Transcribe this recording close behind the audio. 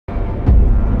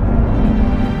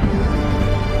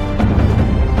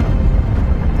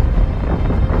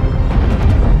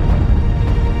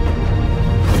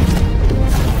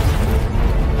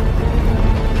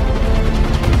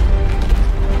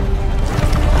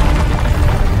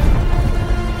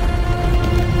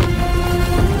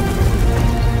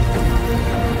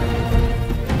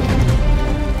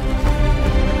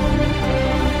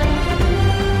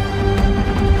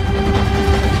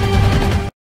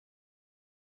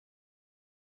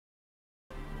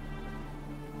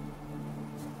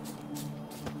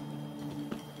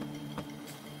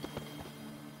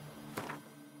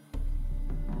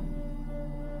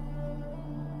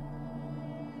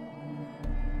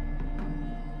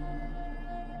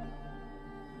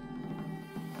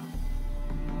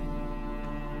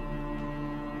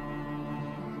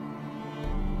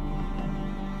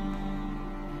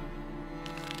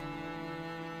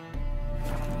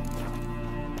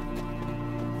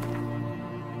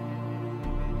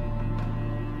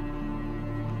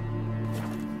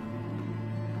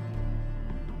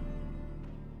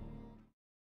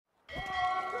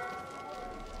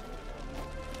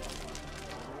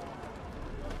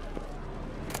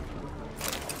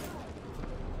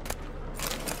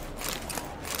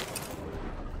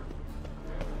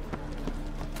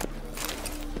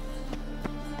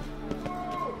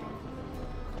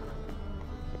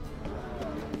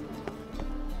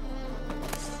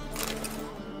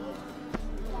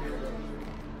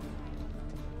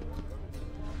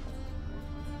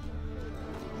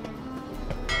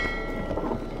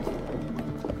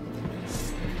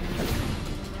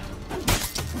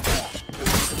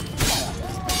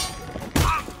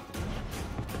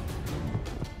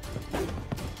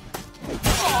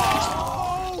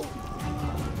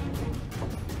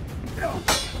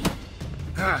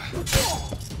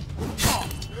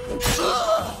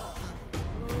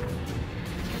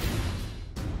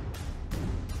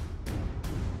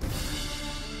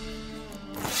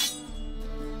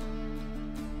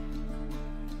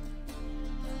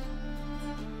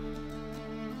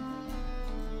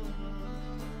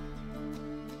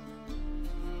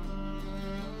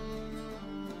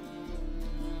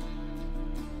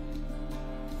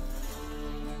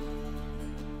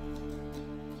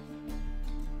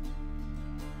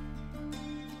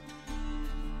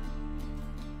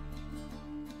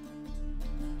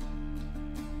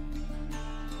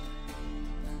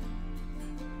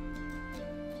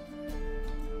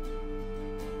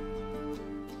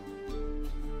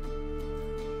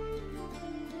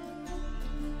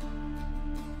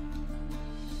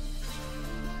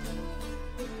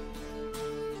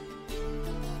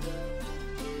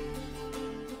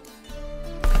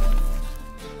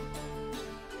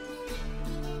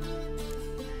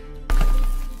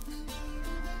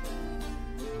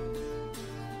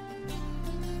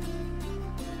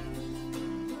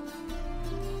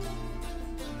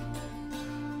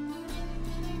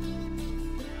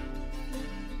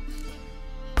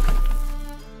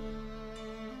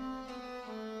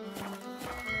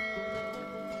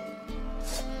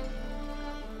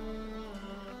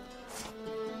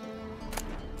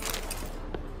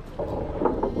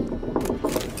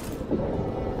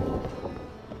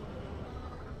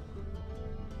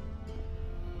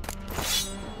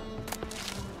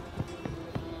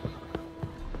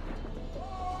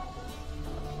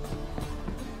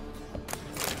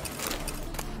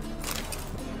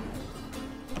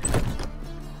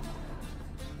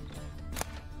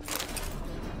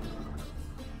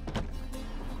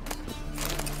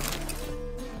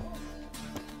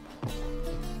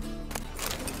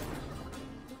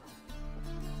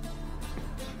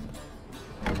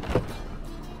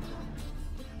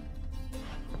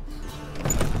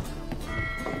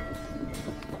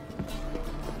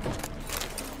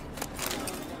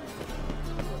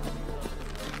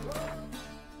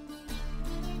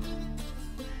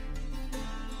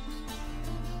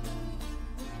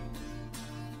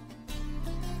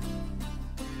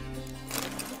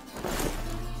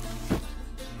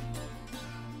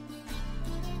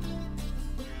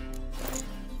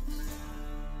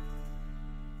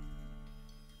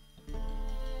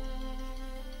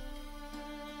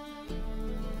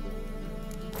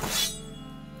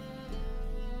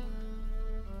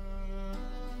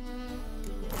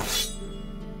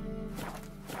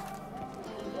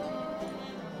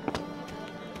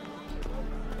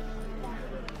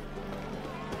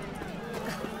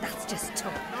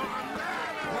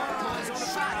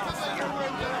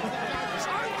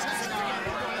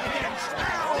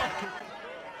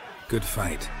Good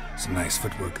fight. Some nice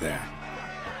footwork there.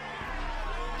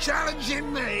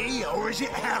 Challenging me, or is it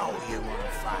hell you want to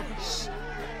face?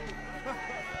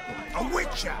 A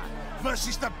Witcher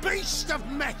versus the Beast of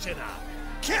Metina.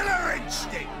 Killer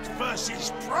instinct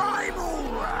versus primal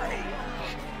rage.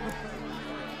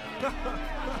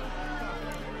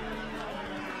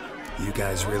 You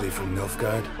guys really from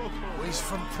Nilfgaard? We's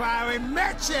from ploughing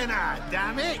Metina,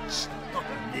 damn it! Not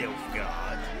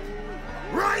Nilfgaard.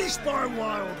 Raised by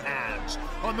wild hounds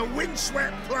on the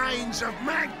windswept plains of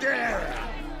Magdaria.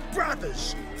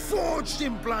 Brothers forged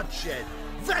in bloodshed.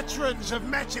 Veterans of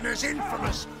Metina's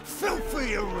infamous,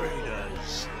 filthy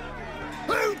arenas.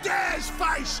 Who dares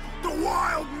face the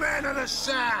wild men of the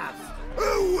south?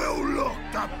 Who will look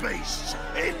the beasts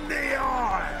in the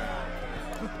eye?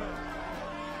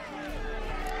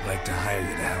 I'd like to hire you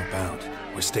to help out.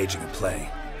 We're staging a play.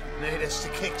 Need us to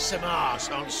kick some ass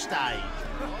on stage?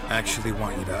 Actually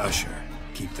want you to usher.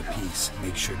 Keep the peace.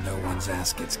 Make sure no one's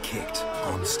ass gets kicked,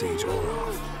 on stage or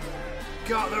off.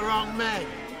 Got the wrong men.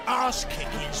 Ass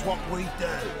kicking's what we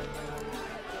do.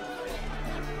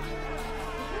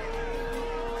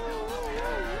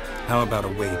 How about a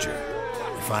wager?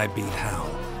 If I beat Hal,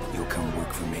 you'll come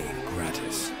work for me,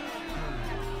 gratis.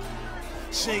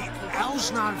 See,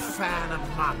 Hal's no fan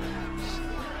of mummies.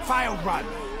 Failed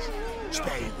romance.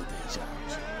 Spare you the details.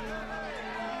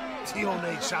 You'll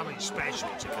need something special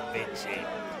to convince him.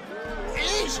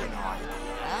 Here's an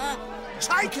idea.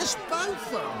 Take us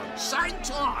both on, same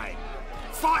time.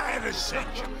 Fight of the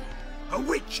century. A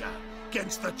Witcher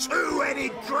against the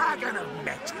two-headed dragon of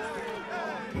Metina.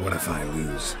 What if I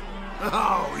lose?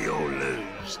 Oh, you'll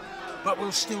lose. But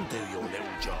we'll still do your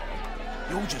little job.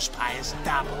 You'll just pay us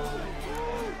double.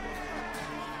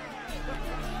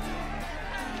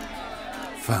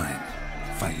 Fine.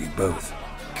 Fight you both.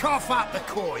 Cough up the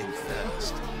coin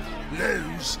first.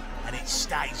 Lose, and it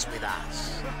stays with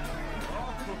us.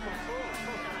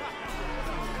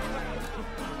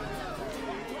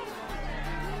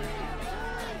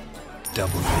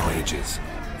 Double the wages,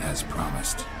 as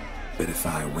promised. But if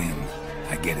I win,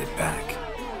 I get it back.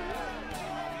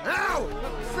 Ow!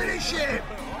 Finish him!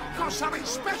 Got something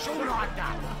special lined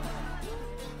up!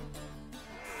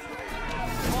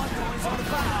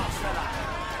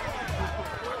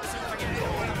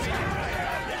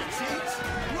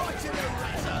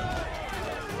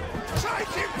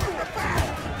 Take him from the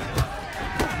back!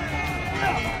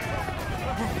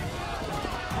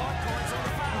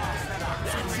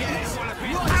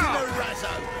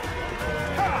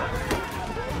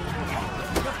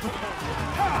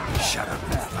 Shut up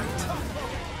and fight.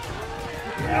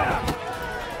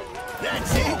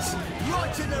 That's it!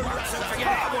 Right to the razor! Forget it,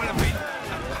 I want to win!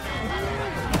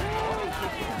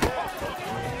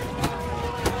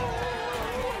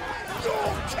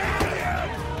 You'll carry him!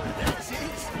 That's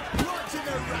it! Right to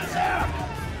the razor!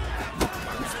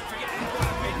 Forget it, I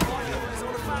want to win! It's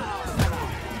all about.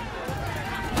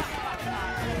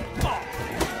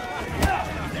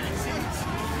 That's it!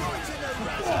 Right to the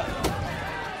razor!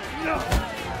 No!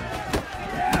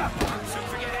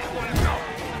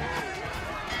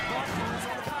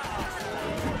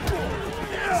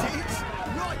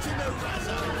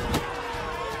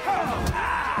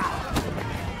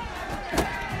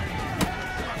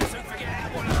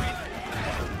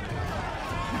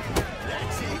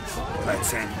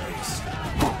 Let's end this.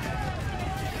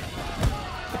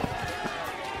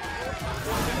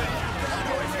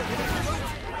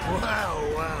 Well,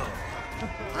 well.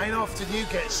 Ain't often you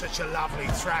get such a lovely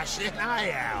thrashing,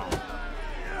 eh, Al?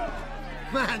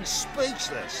 Man's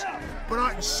speechless, but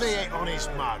I can see it on his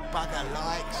mug. Bugger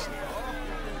likes.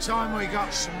 Time we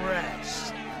got some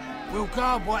rest. We'll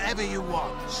guard whatever you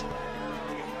want.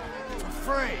 For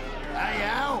free, eh,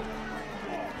 Al?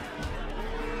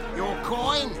 Your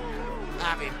coin?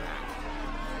 Have it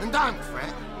back. And don't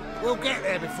fret, we'll get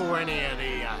there before any of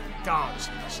the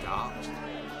dancing starts.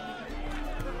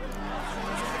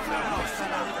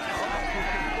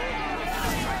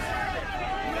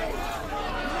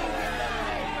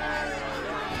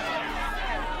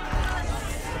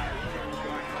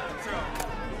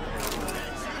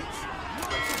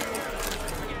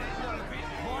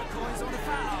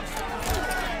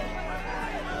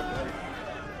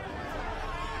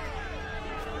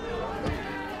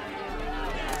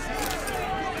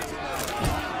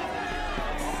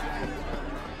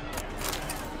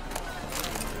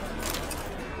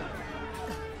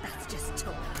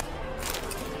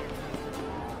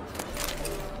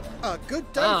 A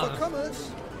good day for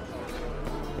commerce.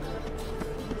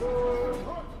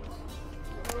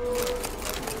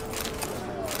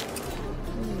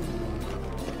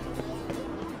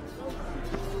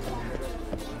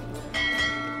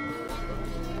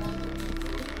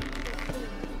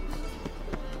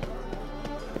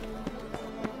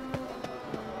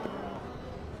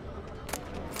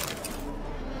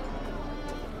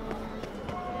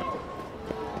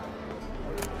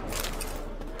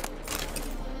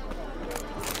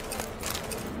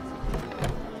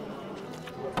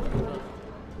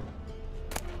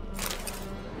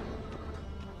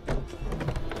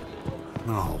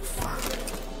 Oh, fuck.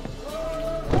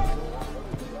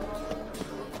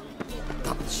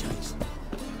 Double chase.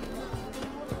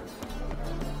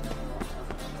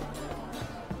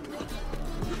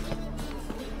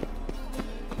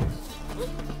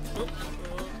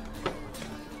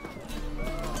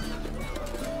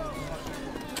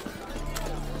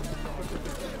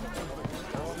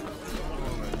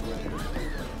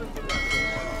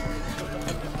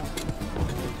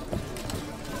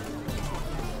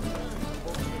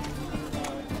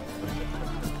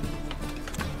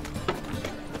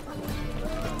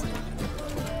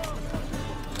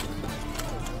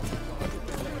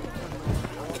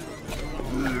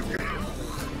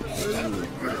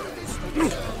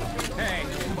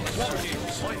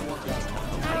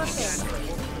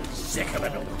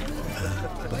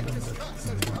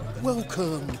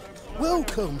 Welcome.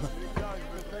 Welcome.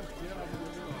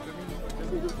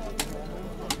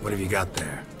 What have you got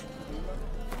there?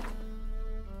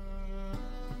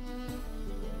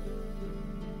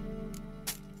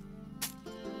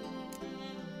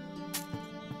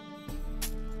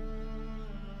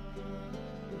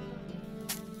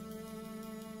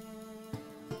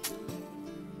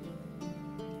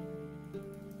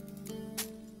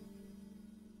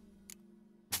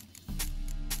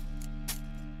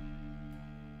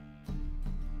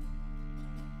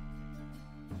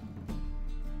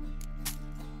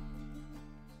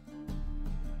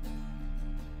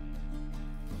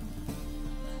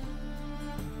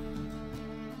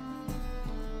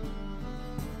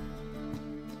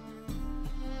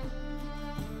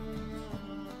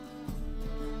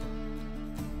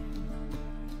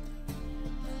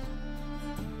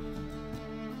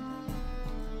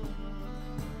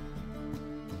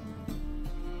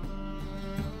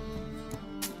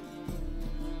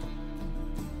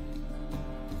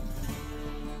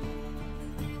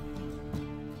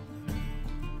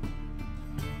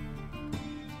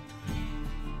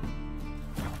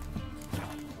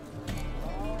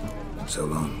 So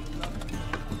long.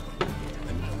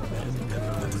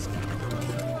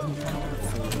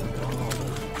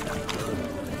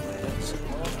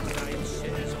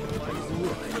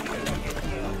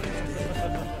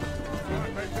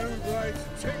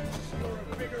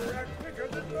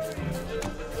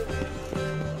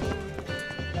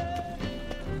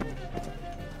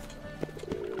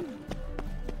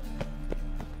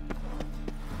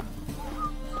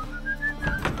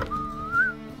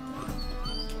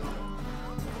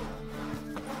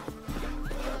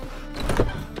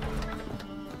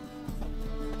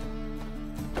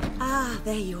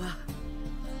 There you are.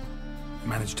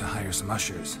 Managed to hire some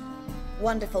ushers.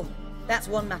 Wonderful. That's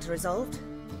one matter resolved.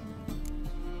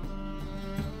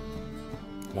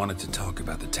 Wanted to talk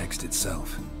about the text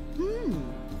itself.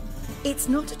 It's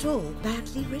not at all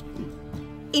badly written.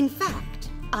 In fact,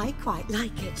 I quite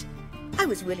like it. I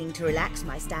was willing to relax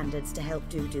my standards to help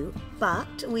Dudu,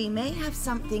 but we may have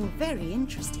something very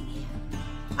interesting here.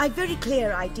 I've very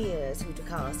clear ideas who to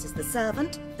cast as the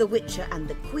servant, the witcher, and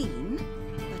the queen,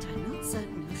 but I'm not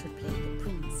certain who should play the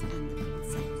prince and the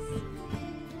princess.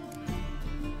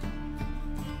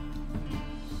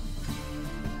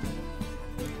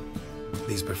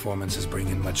 These performances bring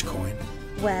in much coin?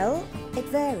 Well, it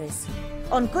varies.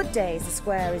 On good days, the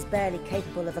square is barely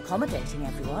capable of accommodating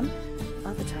everyone.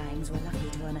 Other times, we're lucky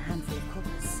to earn a handful of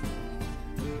coppers.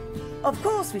 Of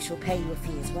course, we shall pay you a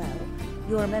fee as well.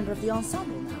 You're a member of the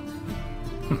ensemble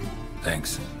now.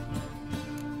 Thanks.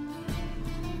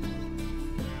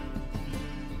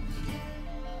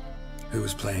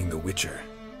 Who's playing the Witcher?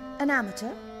 An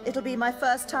amateur. It'll be my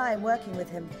first time working with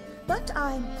him, but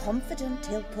I'm confident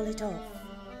he'll pull it off.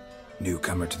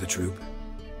 Newcomer to the troupe?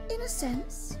 In a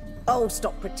sense. Oh,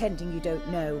 stop pretending you don't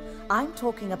know. I'm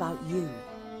talking about you.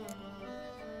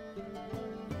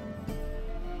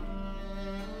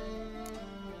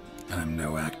 I'm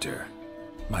no actor.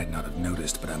 Might not have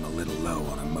noticed, but I'm a little low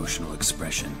on emotional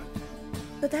expression.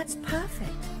 But that's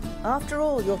perfect. After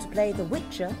all, you're to play the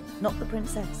Witcher, not the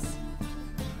princess.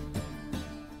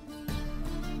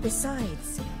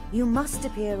 Besides, you must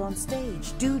appear on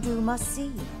stage. Dudu must see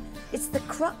you. It's the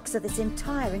crux of this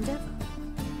entire endeavor.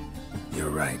 You're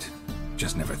right.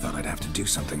 Just never thought I'd have to do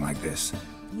something like this.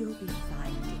 You'll be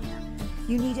fine, dear.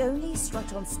 You need only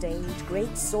strut on stage,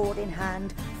 great sword in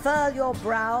hand, furl your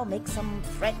brow, make some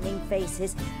threatening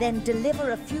faces, then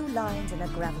deliver a few lines in a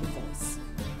gravelly voice.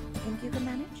 Think you can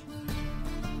manage?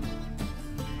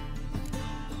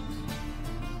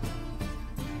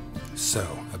 So,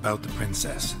 about the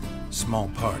princess. Small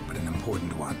part, but an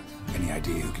important one. Any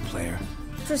idea who can play her?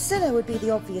 Priscilla would be the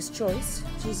obvious choice.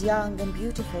 She's young and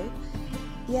beautiful.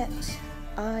 Yet,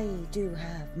 I do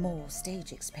have more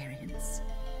stage experience.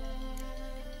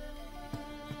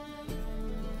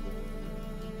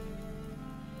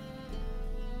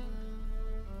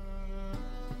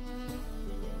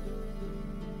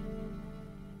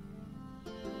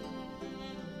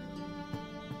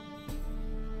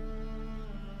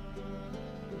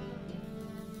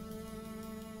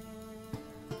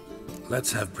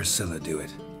 Let's have Priscilla do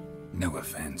it. No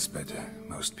offense, but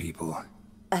most people...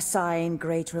 Assign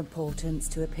greater importance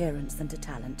to appearance than to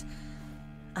talent.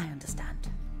 I understand.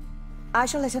 I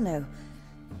shall let her know.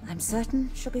 I'm certain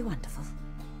she'll be wonderful.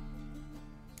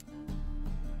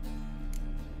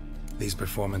 These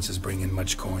performances bring in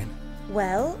much coin?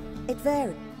 Well, it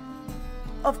varies.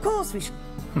 Of course we should...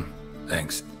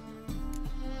 Thanks.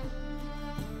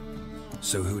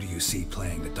 So who do you see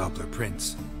playing the Doppler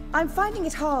Prince? I'm finding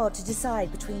it hard to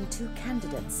decide between two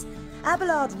candidates.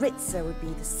 Abelard Ritzer would be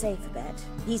the safer bet.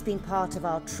 He's been part of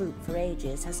our troupe for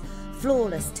ages, has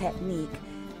flawless technique,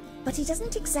 but he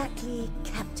doesn't exactly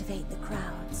captivate the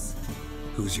crowds.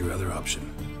 Who's your other option?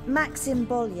 Maxim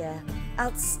Bollier,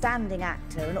 outstanding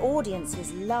actor, and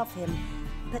audiences love him.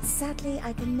 But sadly,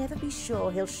 I can never be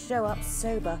sure he'll show up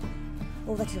sober,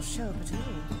 or that he'll show up at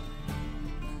all.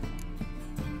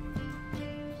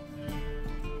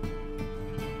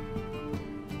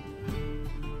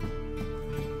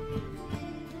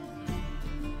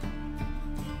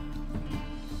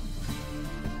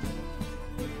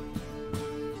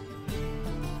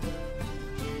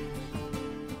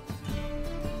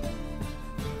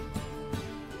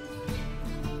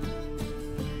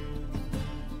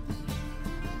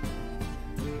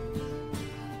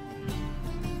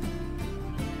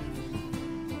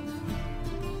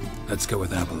 Let's go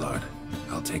with Abelard.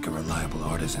 I'll take a reliable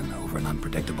artisan over an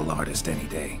unpredictable artist any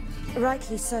day.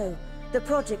 Rightly so. The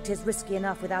project is risky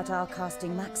enough without our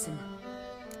casting Maxim.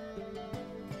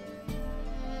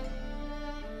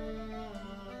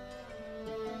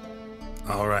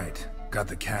 All right. Got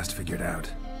the cast figured out.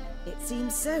 It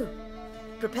seems so.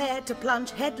 Prepared to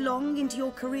plunge headlong into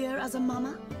your career as a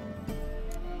mama?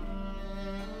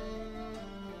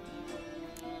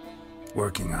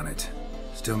 Working on it.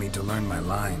 Still need to learn my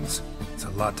lines. It's a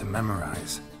lot to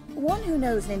memorize. One who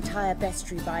knows an entire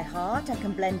bestiary by heart and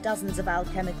can blend dozens of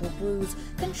alchemical brews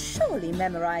can surely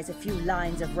memorize a few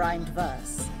lines of rhymed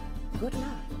verse. Good luck.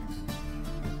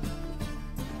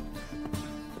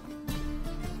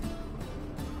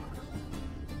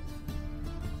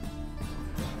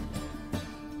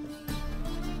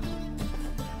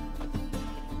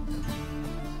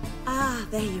 Ah,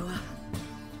 there you are.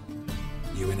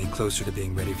 You any closer to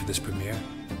being ready for this premiere?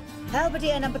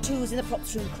 Halberdier number 2's in the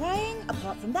props room crying.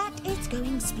 Apart from that, it's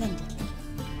going splendidly.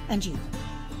 And you?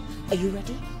 Are you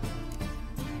ready?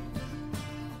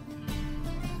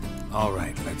 All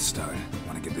right, let's start.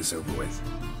 Want to get this over with.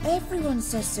 Everyone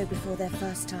says so before their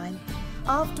first time.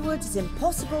 Afterwards, it's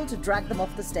impossible to drag them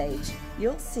off the stage.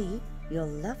 You'll see. You'll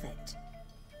love it.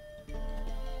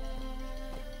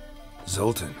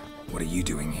 Zoltan, what are you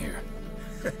doing here?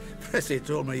 Prissy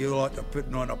told me you like to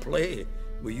putting on a play.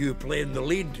 With you playing the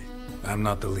lead. I'm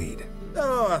not the lead.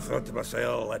 Oh, I thought to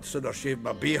myself, I'd sooner shave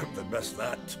my beard than miss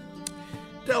that.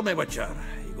 Tell me, Witcher,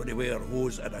 you going to wear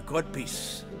hose and a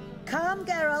codpiece? Calm,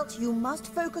 Geralt. You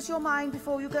must focus your mind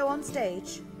before you go on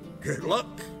stage. Good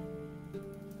luck.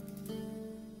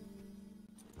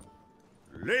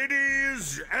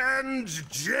 Ladies and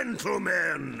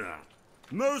gentlemen,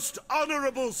 most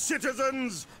honorable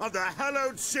citizens of the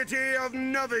hallowed city of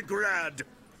Novigrad,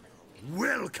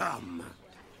 welcome.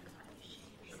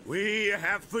 We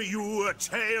have for you a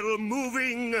tale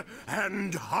moving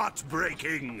and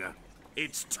heartbreaking.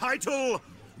 Its title,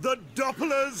 The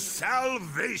Doppler's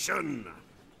Salvation.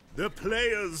 The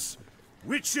players,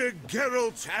 Witcher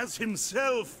Geralt as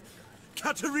himself,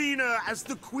 Katerina as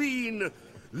the Queen,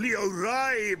 Leo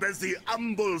Raib as the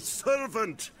humble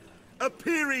servant,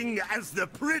 appearing as the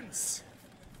Prince,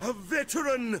 a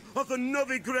veteran of the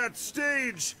Novigrad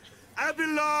stage,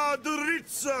 Abelard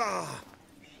Ritzer.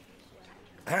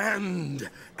 And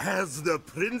as the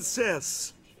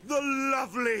Princess, the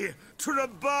lovely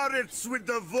Trabaritz with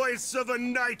the voice of a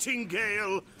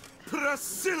nightingale,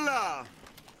 Priscilla.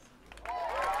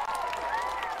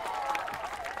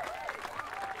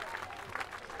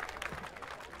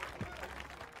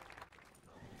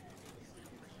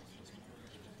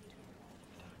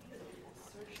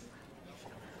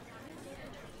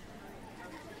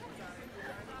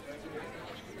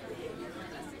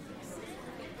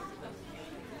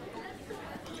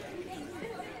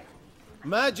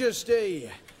 Majesty,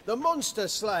 the monster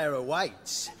slayer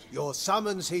awaits. Your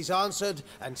summons he's answered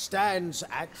and stands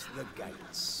at the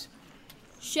gates.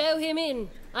 Show him in.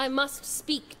 I must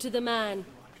speak to the man.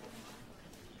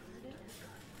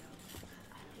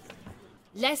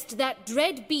 Lest that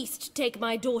dread beast take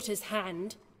my daughter's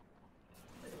hand.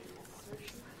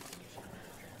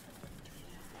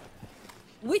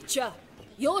 Witcher,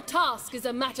 your task is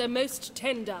a matter most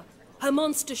tender. Her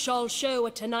monster shall show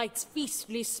at tonight's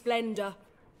feastly splendor.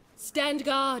 Stand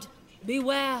guard,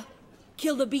 beware,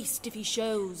 Kill the beast if he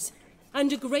shows,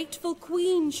 and a grateful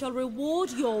queen shall reward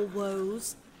your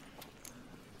woes.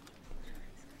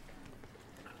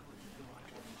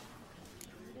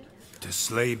 To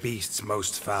slay beasts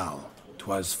most foul,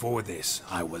 'twas for this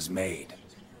I was made.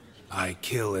 I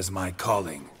kill as my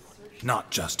calling, not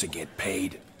just to get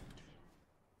paid.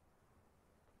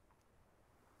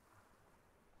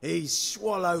 He's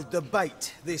swallowed the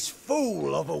bait, this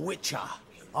fool of a witcher.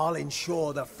 I'll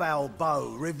ensure the foul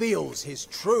bow reveals his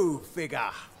true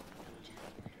figure.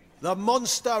 The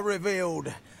monster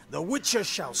revealed, the witcher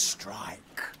shall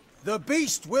strike. The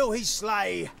beast will he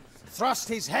slay, thrust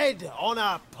his head on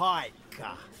a pike.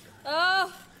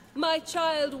 Ah, my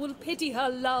child will pity her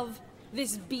love,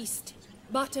 this beast,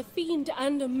 but a fiend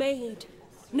and a maid.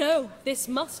 No, this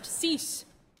must cease.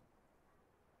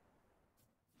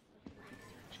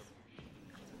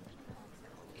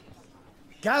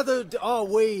 Gathered are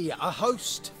we, a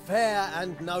host fair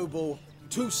and noble,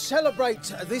 to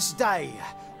celebrate this day,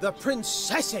 the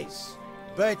princess's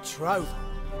betrothal.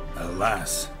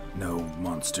 Alas, no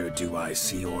monster do I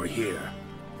see or hear.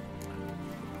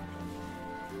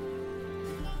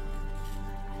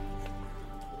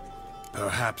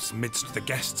 Perhaps midst the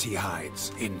guests he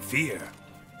hides, in fear.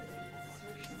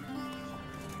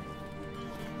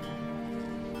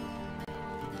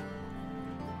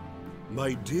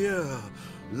 My dear,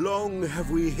 long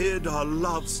have we hid our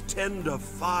love's tender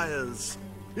fires.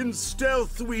 In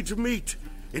stealth we'd meet,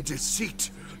 in deceit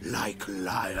like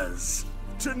liars.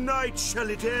 Tonight shall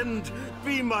it end,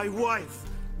 be my wife,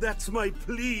 that's my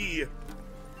plea.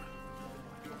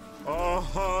 Our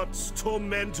hearts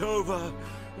torment over,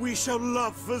 we shall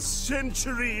love for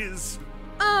centuries.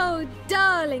 Oh,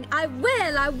 darling, I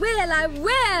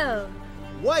will!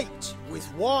 Wait,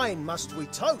 with wine must we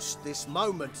toast this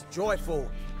moment joyful.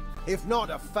 If not,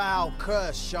 a foul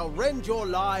curse shall rend your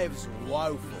lives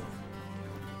woeful.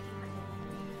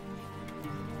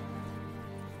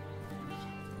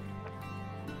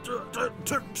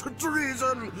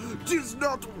 Treason! 'Tis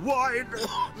not wine,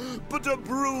 but a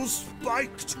brew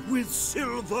spiked with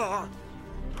silver.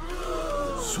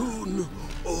 Soon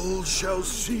all shall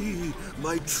see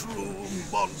my true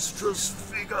monstrous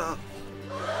figure.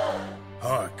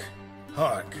 Hark,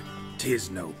 hark, 'tis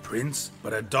no prince,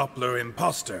 but a Doppler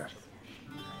impostor.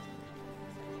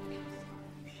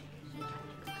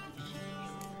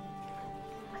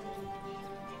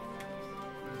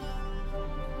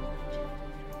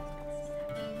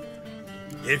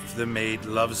 If the maid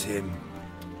loves him,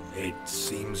 it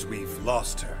seems we've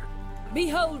lost her.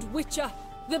 Behold, Witcher,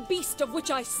 the beast of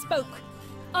which I spoke.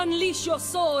 Unleash your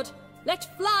sword.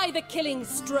 Let fly the killing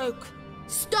stroke.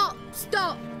 Stop,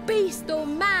 stop, beast or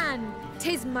man!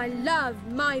 'Tis my love,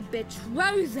 my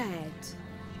betrothed.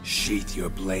 Sheath your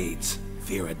blades,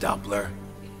 fear a Doppler.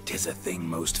 'Tis a thing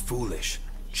most foolish.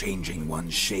 Changing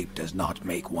one's shape does not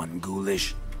make one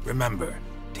ghoulish. Remember,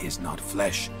 'tis not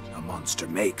flesh a monster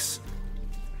makes.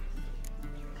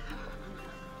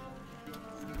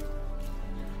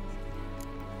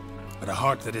 But a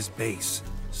heart that is base,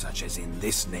 such as in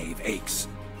this knave aches.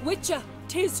 Witcher,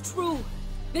 'tis true.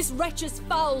 This wretch's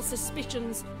foul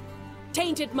suspicions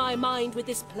tainted my mind with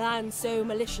this plan so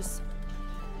malicious.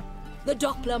 The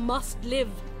Doppler must live.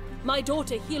 My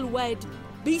daughter he'll wed.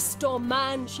 Beast or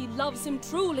man, she loves him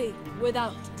truly,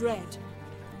 without dread.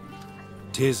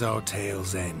 'Tis our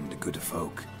tale's end, good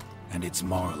folk, and its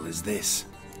moral is this.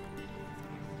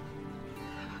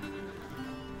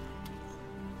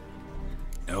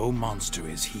 No monster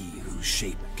is he whose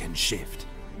shape can shift.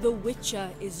 The Witcher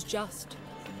is just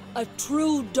a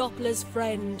true Doppler's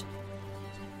friend.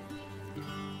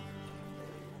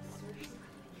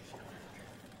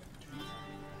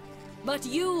 But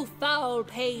you, foul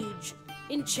page,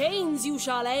 in chains you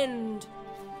shall end.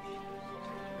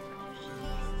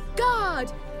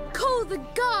 Guard! Call the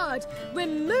guard!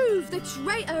 Remove the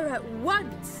traitor at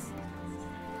once!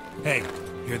 Hey,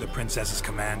 hear the princess's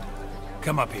command?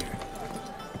 Come up here.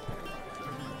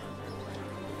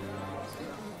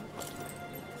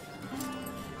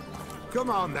 Come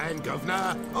on then,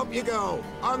 Governor. Up you go.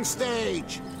 On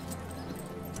stage.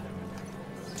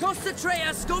 Toss the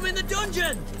traitor scum in the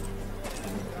dungeon!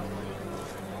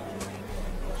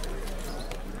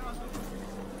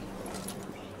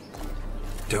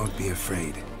 Don't be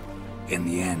afraid. In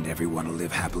the end, everyone will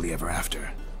live happily ever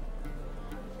after.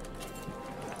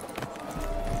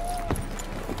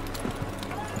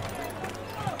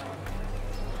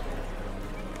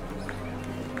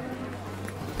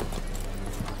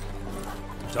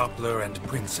 Doppler and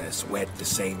princess wed the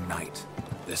same night.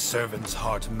 The servant's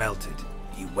heart melted.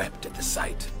 He wept at the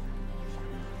sight.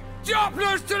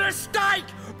 Dopplers to the stake!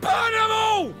 Burn them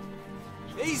all!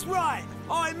 He's right.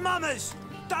 I'm mummers.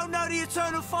 Don't know the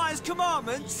Eternal Fire's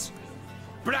commandments?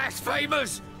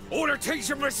 Blasphemers! Order teach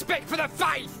them respect for the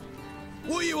faith!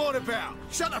 What are you on about?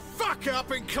 Shut the fuck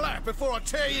up and clap before I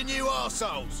tear you new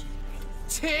arseholes!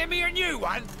 Tear me a new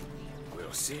one?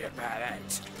 We'll see about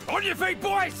that. On your feet,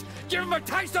 boys! Give them a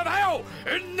taste of hell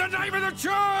in the name of the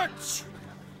church!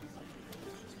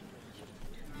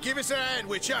 Give us a hand,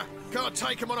 Witcher. Can't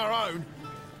take them on our own.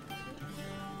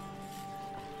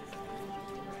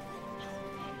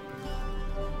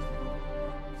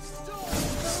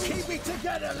 Keep it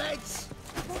together, lads!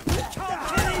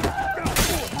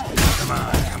 Come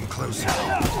on, come closer.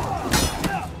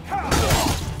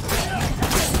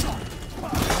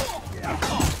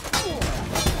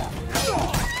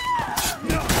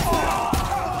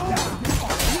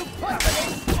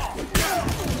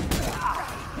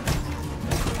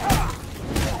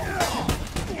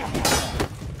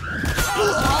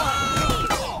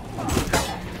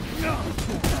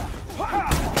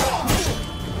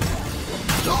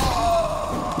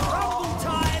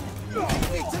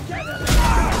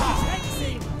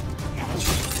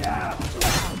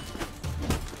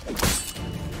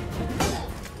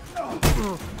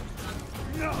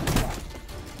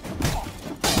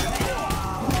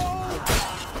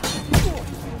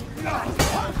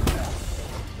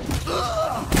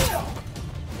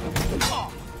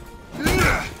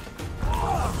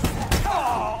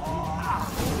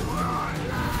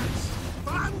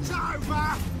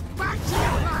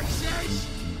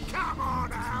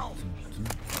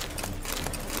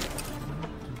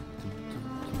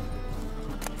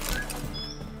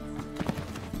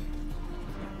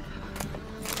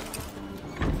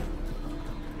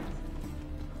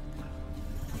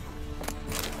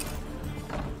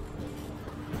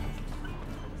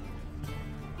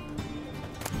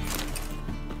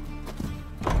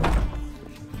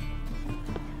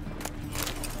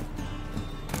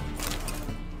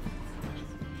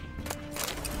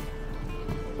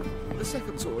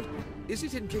 Second sword, is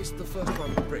it in case the first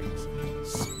one breaks?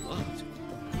 Smart.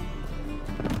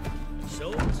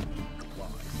 Swords? Why?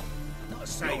 Not a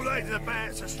safe. Your lady the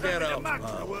bats are strapping the mud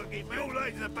to the working. Your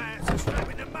lady the bats are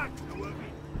strapping the mud to the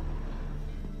working.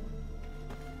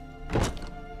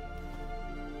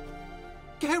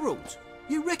 Geralt,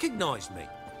 you recognized me.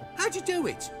 How'd you do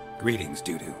it? Greetings,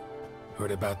 Dudu.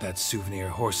 Heard about that souvenir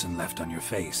Horson left on your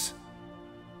face.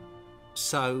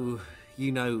 So,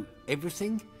 you know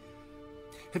everything?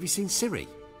 Have you seen Ciri?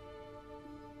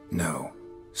 No.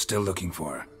 Still looking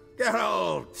for her.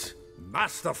 Geralt!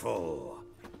 Masterful!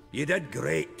 You did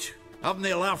great. Haven't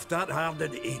they laughed that hard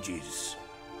in ages?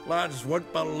 Lads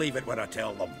won't believe it when I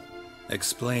tell them.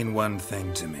 Explain one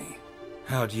thing to me.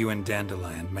 How'd you and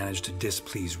Dandelion manage to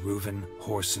displease Reuven,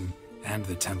 Horson, and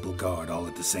the Temple Guard all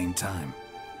at the same time?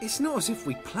 It's not as if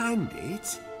we planned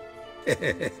it.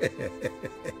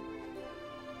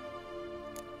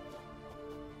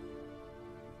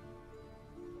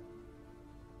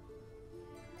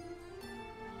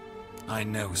 I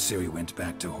know Ciri went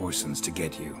back to Horson's to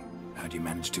get you. How'd you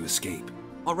manage to escape?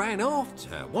 I ran after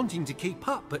her, wanting to keep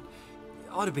up, but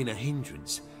I'd have been a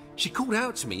hindrance. She called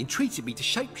out to me, entreated me to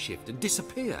shapeshift and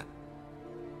disappear.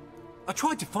 I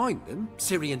tried to find them,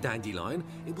 Ciri and Dandelion.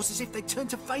 It was as if they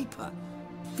turned to vapour.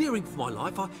 Fearing for my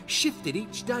life, I shifted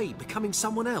each day, becoming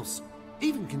someone else.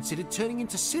 Even considered turning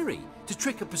into Ciri to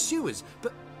trick her pursuers,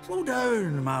 but... Slow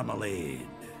down, Marmalade.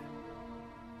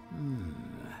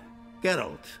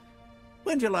 Geralt,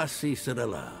 when did you last see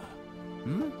Cirilla?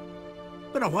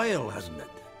 Been a while, hasn't it?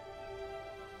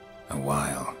 A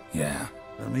while, yeah.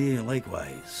 For me,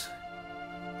 likewise.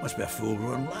 Must be a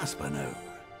full-grown lass by now.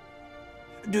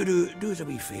 Do us a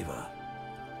wee favour.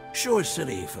 Show us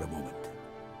Ciri for a moment.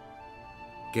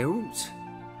 Geralt?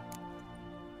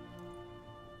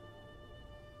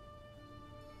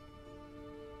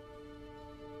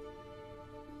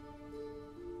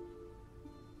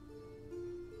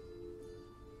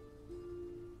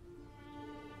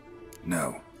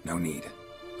 No, no need.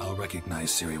 I'll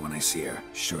recognize Ciri when I see her,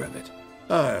 sure of it.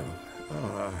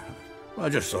 I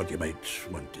just thought you might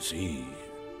want to see.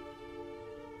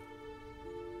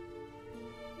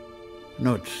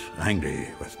 Not angry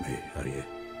with me, are you,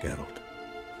 Geralt?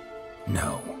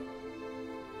 No.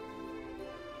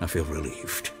 I feel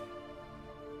relieved.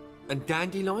 And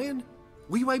Dandelion?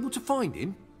 Were you able to find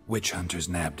him? Witch hunters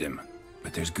nabbed him,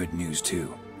 but there's good news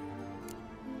too.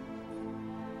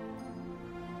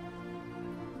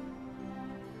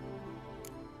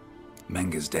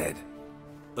 Menga's dead.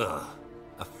 Ugh,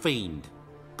 a fiend.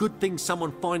 Good thing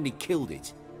someone finally killed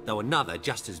it, though another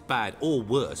just as bad or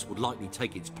worse would likely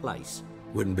take its place.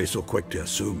 Wouldn't be so quick to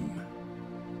assume.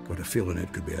 Got a feeling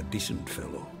it could be a decent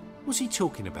fellow. What's he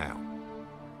talking about?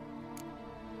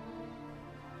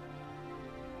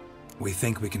 We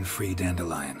think we can free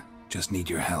Dandelion. Just need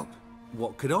your help.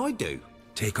 What could I do?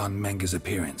 Take on Menga's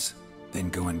appearance. Then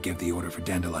go and give the order for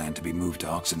Dandelion to be moved to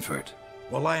Oxenfurt.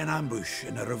 We'll lie in ambush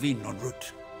in a ravine en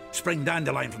route. Spring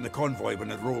Dandelion from the convoy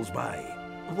when it rolls by.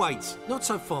 Wait, not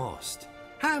so fast.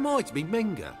 How am I to be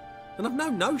Menga? And I've no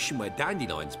notion where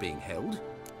Dandelion's being held.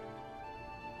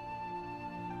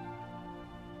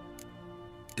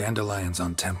 Dandelion's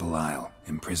on Temple Isle,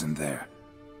 imprisoned there.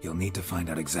 You'll need to find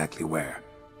out exactly where.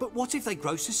 But what if they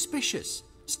grow suspicious?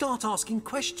 Start asking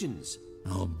questions?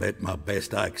 I'll bet my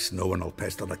best axe no one will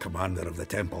pester the commander of the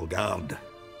Temple Guard.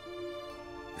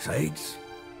 Besides,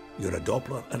 you're a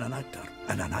Doppler and an actor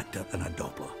and a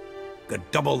Doppler.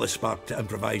 Got double the spark to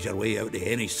improvise your way out of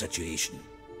any situation.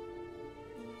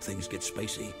 If things get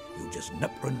spicy, you'll just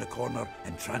nip round the corner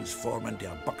and transform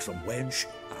into a buxom wench,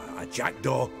 a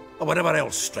jackdaw, or whatever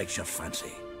else strikes your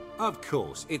fancy. Of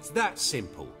course, it's that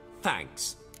simple.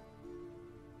 Thanks.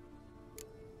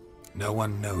 No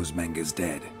one knows Menga's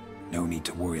dead. No need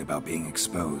to worry about being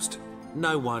exposed.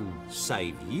 No one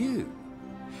save you.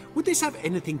 Would this have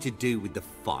anything to do with the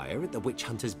fire at the witch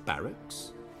hunter's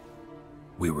barracks?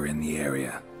 We were in the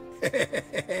area.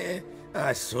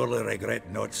 I sorely regret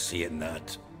not seeing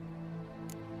that.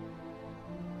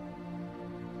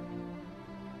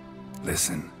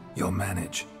 Listen, you'll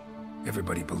manage.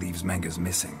 Everybody believes Menga's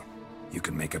missing. You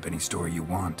can make up any story you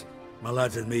want. My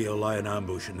lads and me will lie in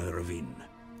ambush in the ravine.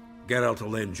 Geralt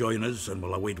will then join us and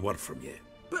we'll await word from you.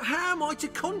 But how am I to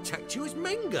contact you as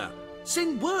Menga?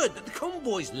 Send word that the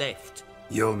convoy's left.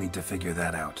 You'll need to figure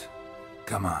that out.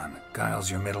 Come on, Guile's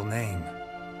your middle name.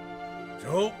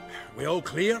 So, we all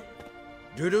clear?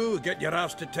 Dudu, get your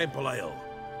ass to Temple Isle.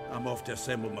 I'm off to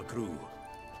assemble my crew.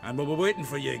 And we'll be waiting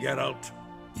for you, Geralt.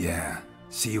 Yeah,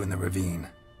 see you in the ravine.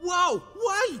 Whoa,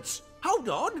 wait! Hold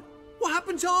on! What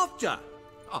happens after?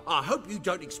 I hope you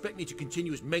don't expect me to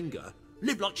continue as Menga,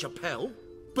 live like Chappelle,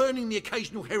 burning the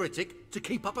occasional heretic to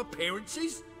keep up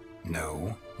appearances?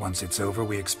 No. Once it's over,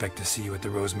 we expect to see you at the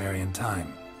Rosemary in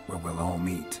Time, where we'll all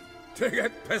meet. To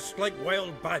get pissed like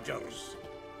wild badgers.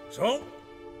 So,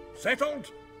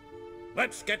 settled?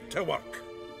 Let's get to work.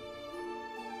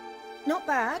 Not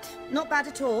bad. Not bad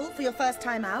at all for your first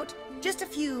time out. Just a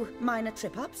few minor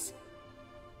trip-ups.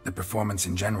 The performance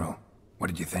in general, what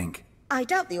did you think? I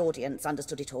doubt the audience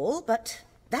understood it all, but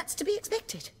that's to be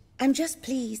expected. I'm just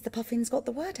pleased the Puffins got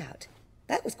the word out.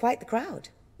 That was quite the crowd.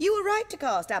 You were right to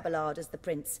cast Abelard as the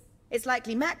prince. It's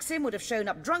likely Maxim would have shown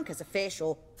up drunk as a fish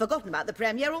or forgotten about the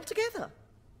premiere altogether.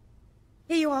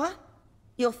 Here you are.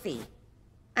 Your fee.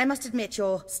 I must admit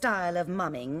your style of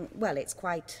mumming, well, it's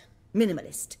quite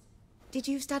minimalist. Did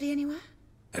you study anywhere?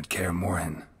 At Kaer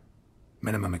Morhen.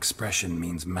 Minimum expression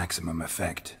means maximum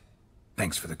effect.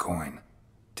 Thanks for the coin.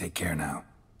 Take care now.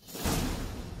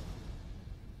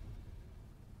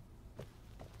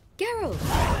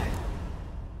 Geralt!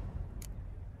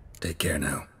 Take care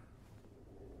now.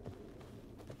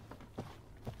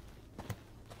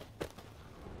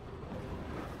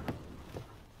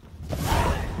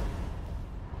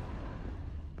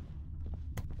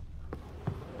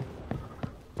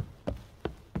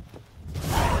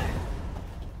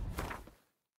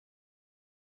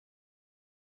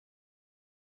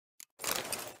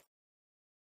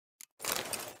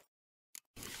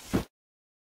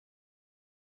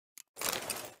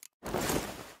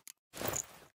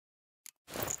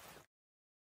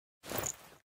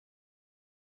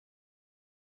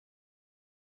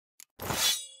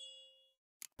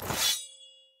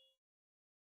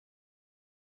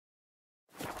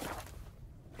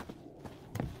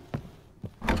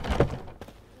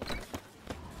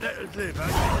 Let's live,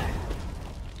 eh?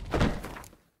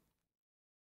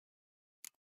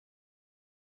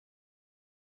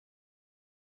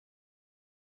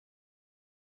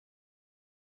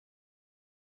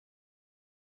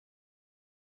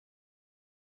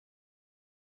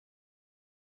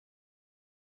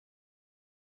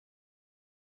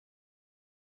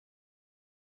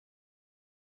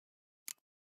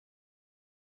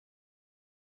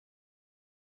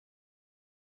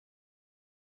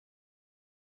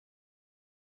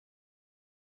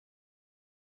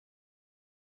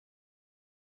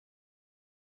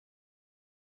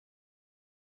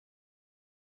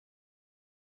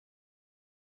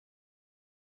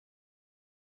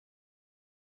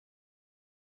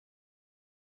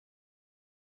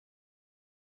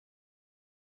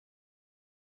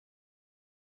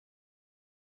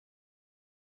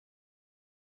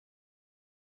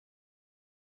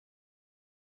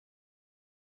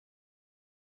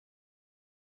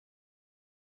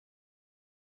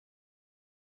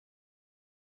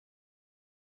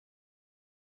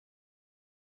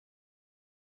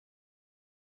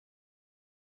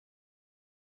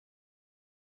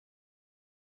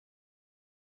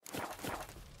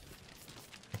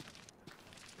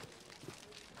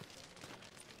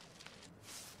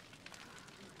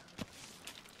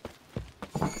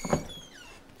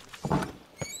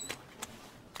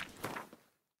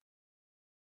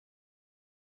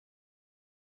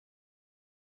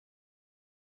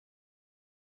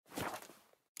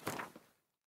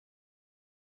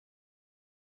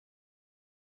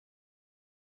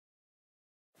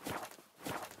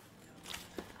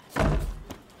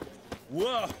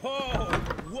 Whoa!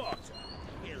 What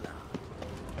a killer!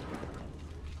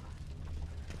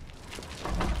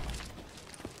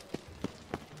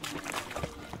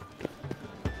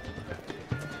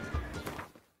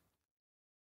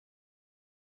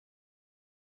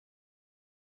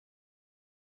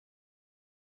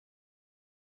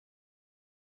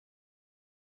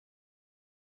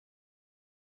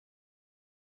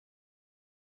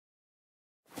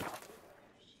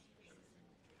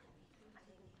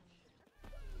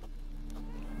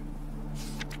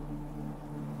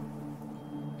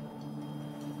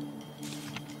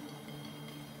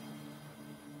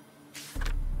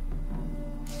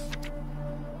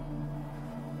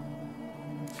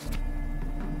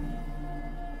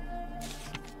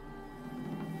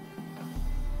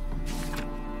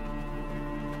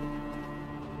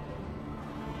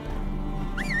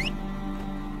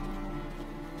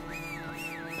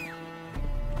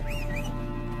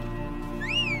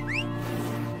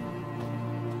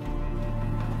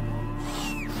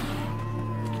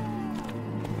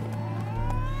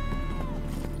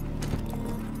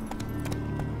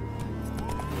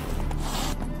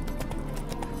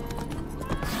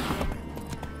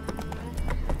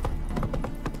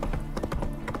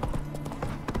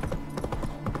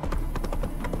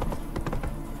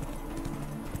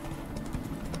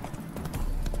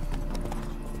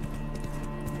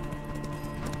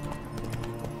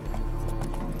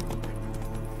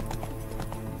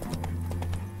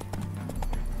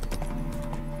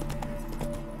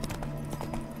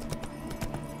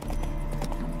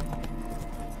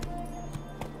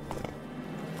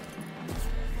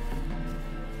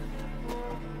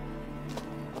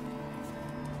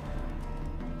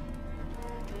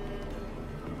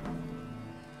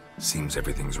 Seems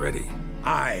everything's ready.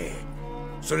 Aye.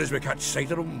 Soon as we catch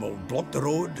sight of them, we'll block the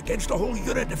road against the whole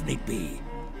unit if need be.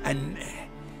 And,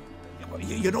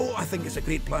 you know, I think it's a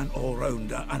great plan all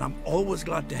round, and I'm always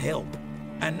glad to help.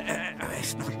 And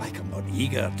it's not like I'm not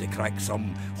eager to crack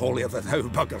some holier-than-thou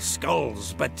bugger's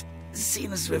skulls, but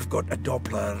seeing as we've got a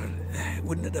Doppler,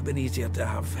 wouldn't it have been easier to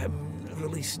have him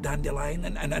release Dandelion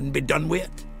and be done with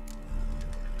it?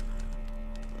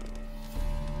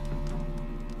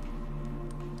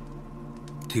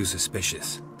 Too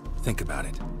suspicious. Think about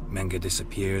it. Menga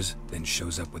disappears, then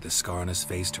shows up with a scar on his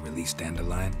face to release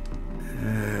Dandelion.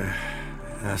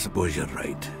 I suppose you're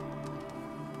right.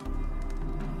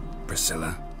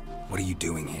 Priscilla, what are you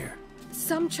doing here?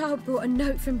 Some child brought a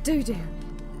note from Dudu.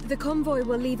 The convoy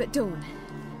will leave at dawn.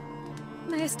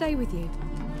 May I stay with you?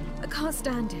 I can't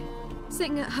stand it.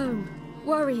 Sitting at home,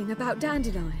 worrying about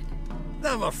Dandelion.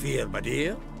 Never fear, my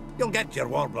dear. You'll get your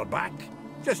warbler back.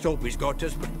 Just hope he's got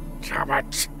his... Damn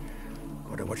it!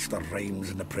 Gotta watch the rhymes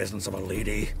in the presence of a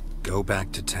lady. Go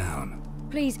back to town.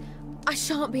 Please, I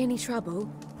shan't be any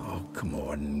trouble. Oh, come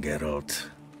on, Geralt.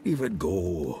 Leave it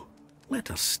go. Let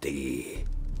her stay.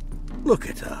 Look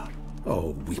at her,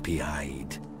 all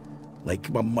weepy-eyed. Like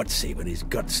my Mutsy when his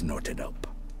guts knotted up.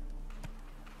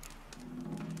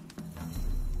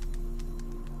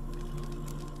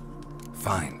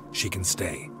 Fine, she can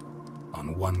stay.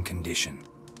 On one condition.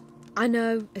 I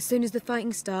know, as soon as the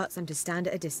fighting starts, I'm to stand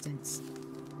at a distance.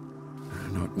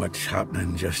 Not much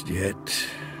happening just yet,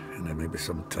 and there may be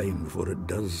some time before it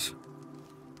does.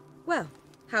 Well,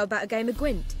 how about a game of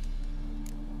Gwent?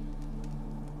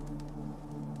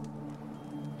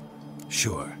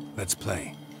 Sure, let's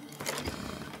play.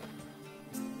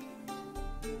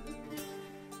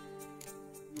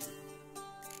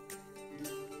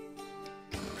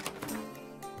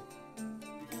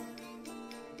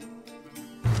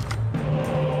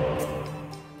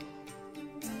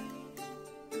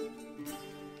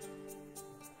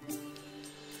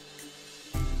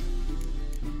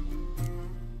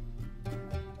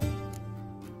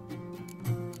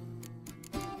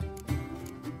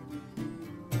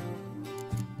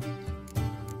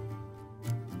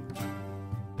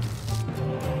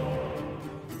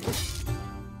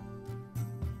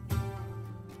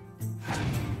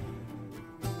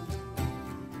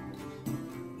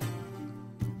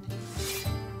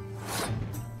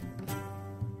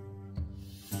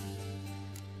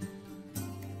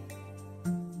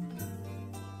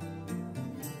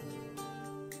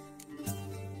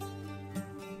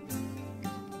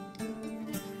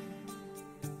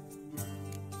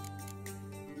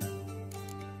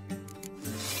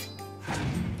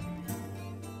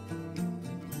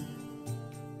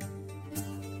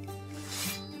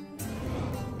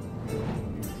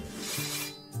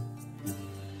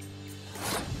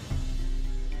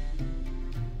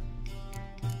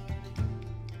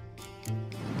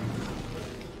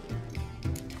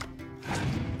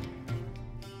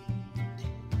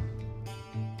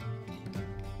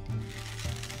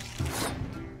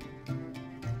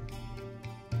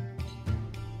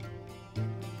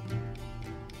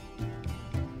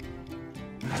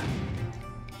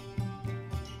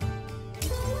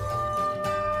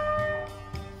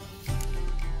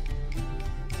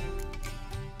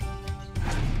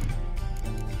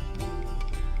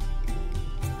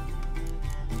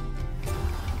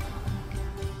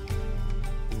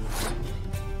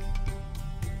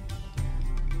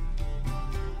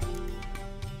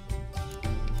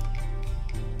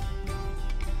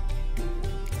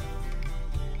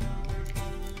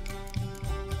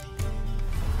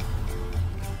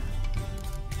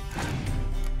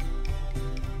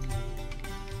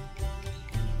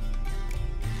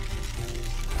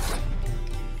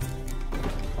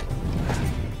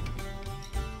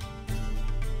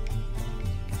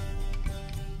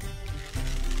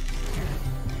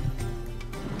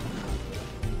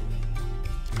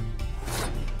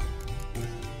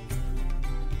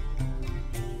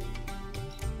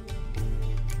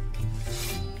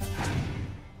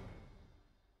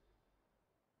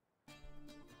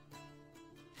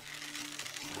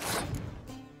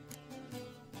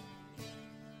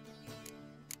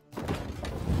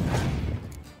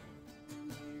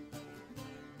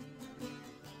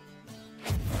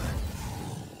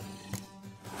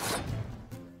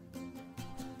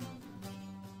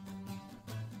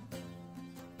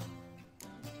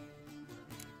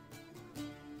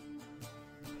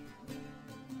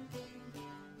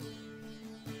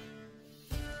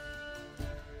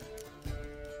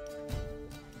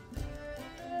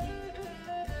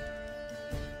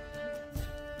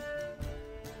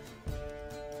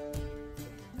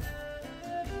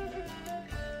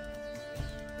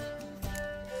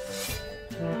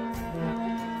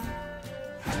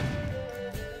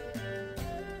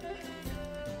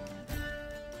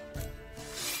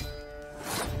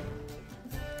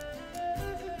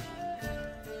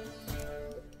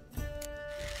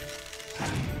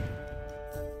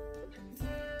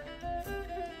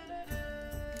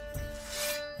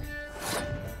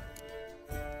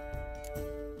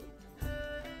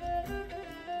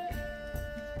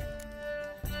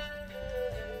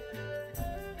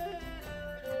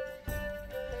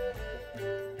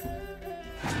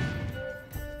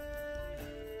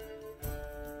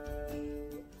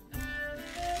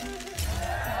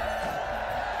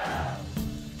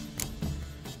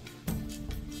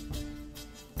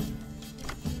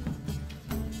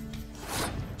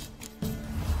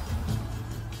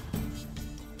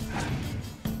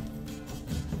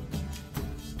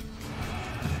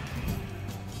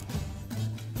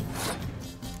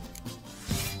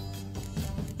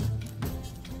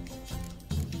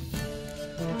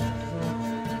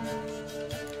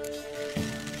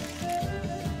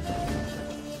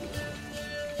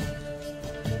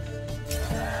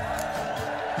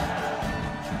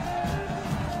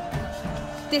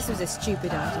 This was a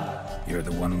stupid idea. You're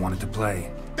the one who wanted to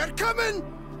play. They're coming!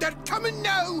 They're coming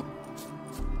now!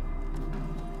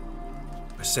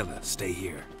 Priscilla, stay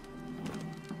here.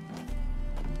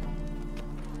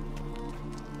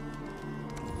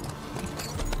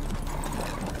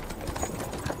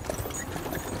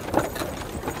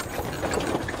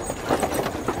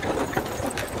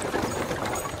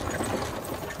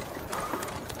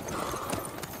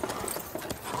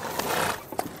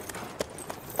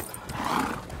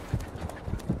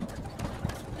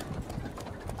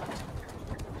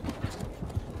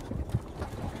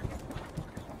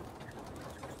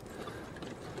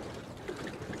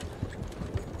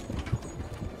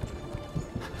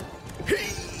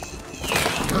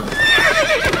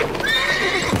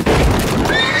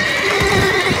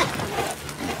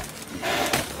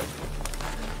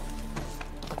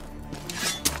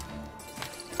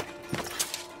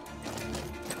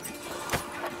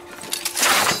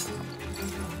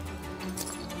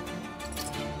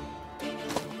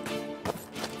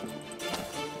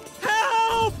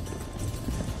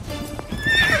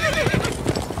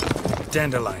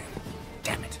 Dandelion.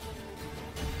 Damn it.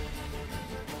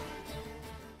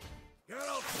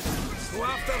 Girls, go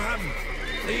after him.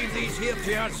 Leave these here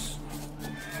to us.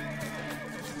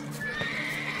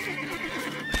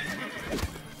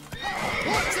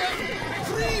 Watch it!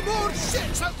 3 more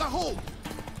shits out the hole!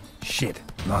 Shit.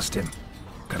 Lost him.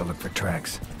 Gotta look for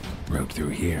tracks. Road through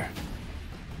here.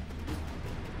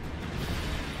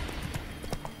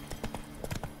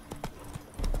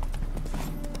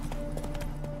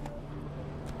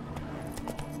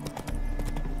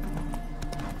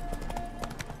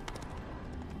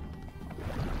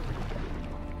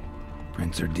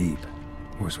 Prints are deep.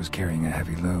 Horse was carrying a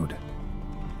heavy load.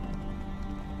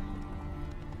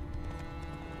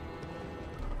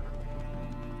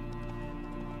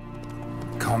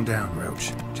 Calm down,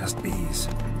 Roach. Just bees.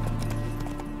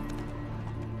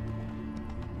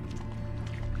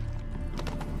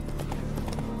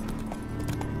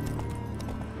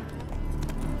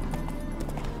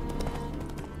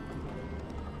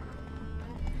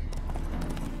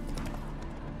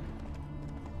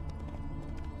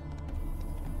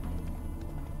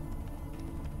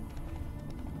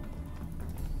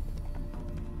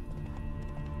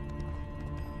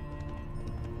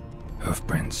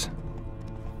 Hoofprints.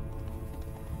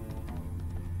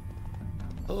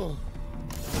 Oh.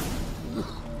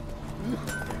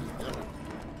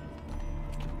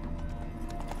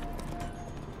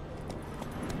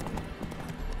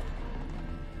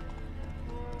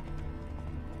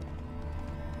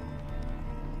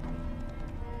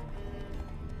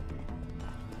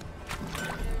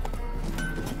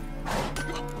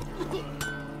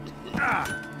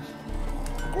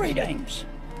 Greetings.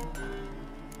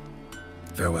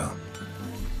 Farewell.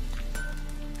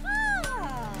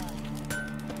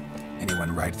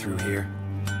 Anyone ride through here?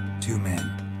 2 men,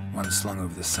 one slung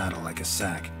over the saddle like a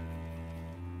sack.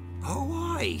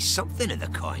 Oh, aye, something of the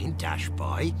kind, dash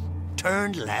by.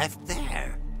 Turned left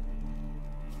there.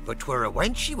 But 'twere a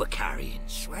wench she were carrying,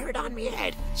 swear it on me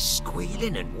head,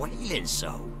 squealing and wailing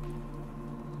so.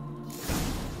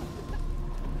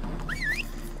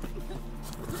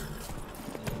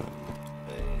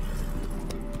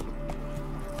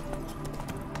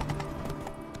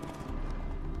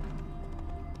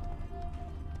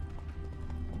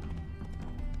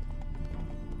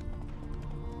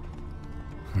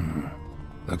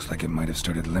 Looks like it might have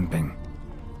started limping.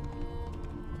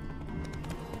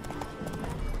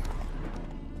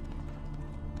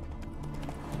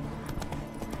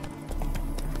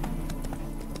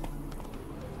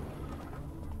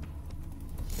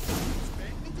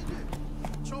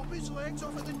 Chop his legs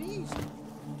off at the knees.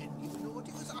 Didn't even know what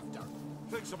he was after.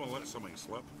 Think someone let something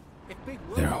slip.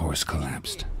 Their horse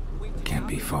collapsed. Can't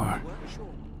be far.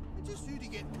 Just who to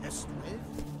get pissed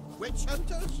with? Witch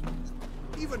hunters?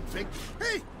 Even big...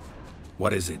 Hey!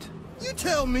 What is it? You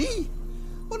tell me!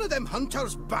 One of them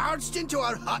hunters barged into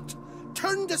our hut,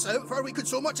 turned us out before we could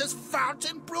so much as fart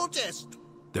in protest.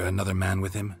 There another man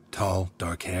with him? Tall,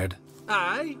 dark-haired?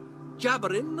 Aye,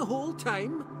 jabbering the whole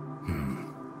time.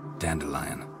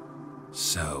 Dandelion.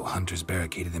 So, Hunter's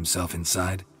barricaded himself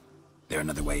inside? There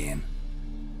another way in?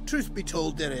 Truth be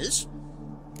told, there is.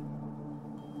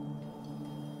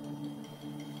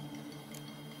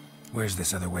 Where's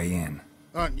this other way in?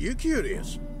 Aren't you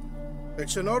curious?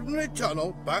 It's an ordinary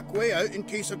tunnel, back way out in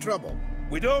case of trouble.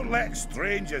 We don't let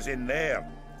strangers in there.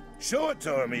 Show it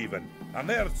to them even. And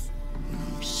there's...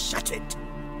 Shut it!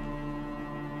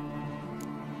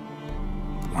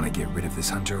 Want to get rid of this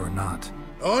hunter or not?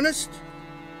 Honest?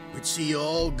 We'd see you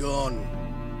all gone.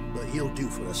 But he'll do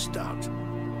for a start.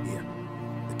 Here,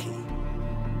 the key.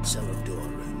 Cellar door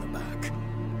around the back.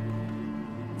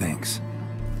 Thanks.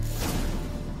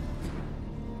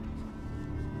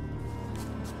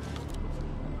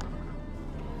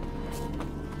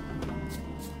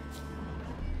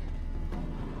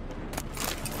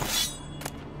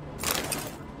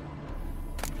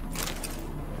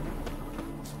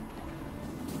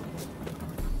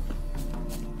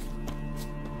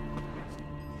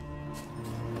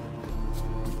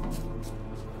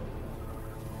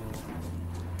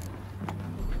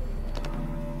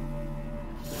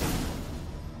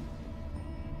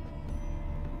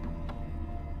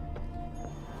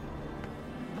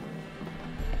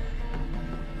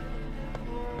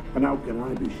 And how can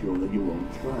I be sure that you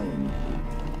won't try and...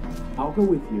 I'll go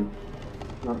with you.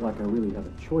 Not like I really have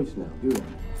a choice now, do I?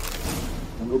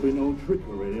 And there'll be no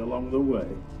trickery along the way.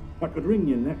 I could wring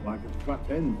your neck like a fat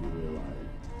hen, you realize?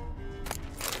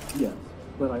 Yes,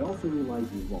 but I also realize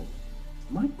you won't.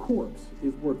 My corpse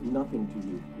is worth nothing to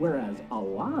you, whereas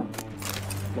alive,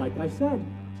 like I said,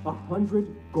 100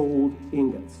 gold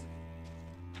ingots.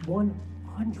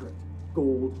 100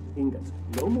 gold ingots.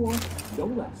 No more, no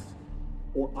less.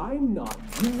 Or I'm not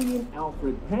Julian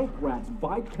Alfred Pankratz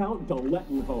Viscount de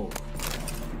Lettenhove.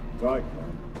 Right,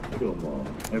 come on.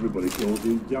 Everybody calls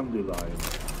you Dandelion.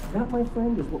 That, my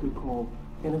friend, is what we call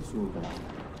an assumed value.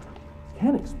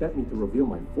 Can't expect me to reveal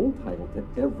my full title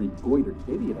to every goitered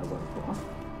idiot I run across.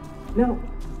 Now,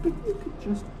 if you could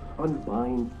just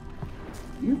unbind...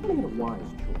 You've made a wise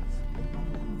choice.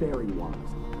 Very wise.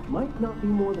 Might not be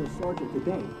more than a sergeant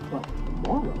today, but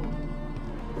tomorrow...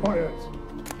 Quiet!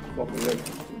 What?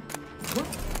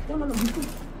 No, you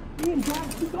see, me and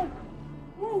Jack, we don't...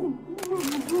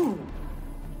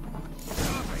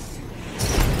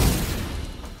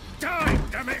 Die,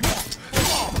 damn it!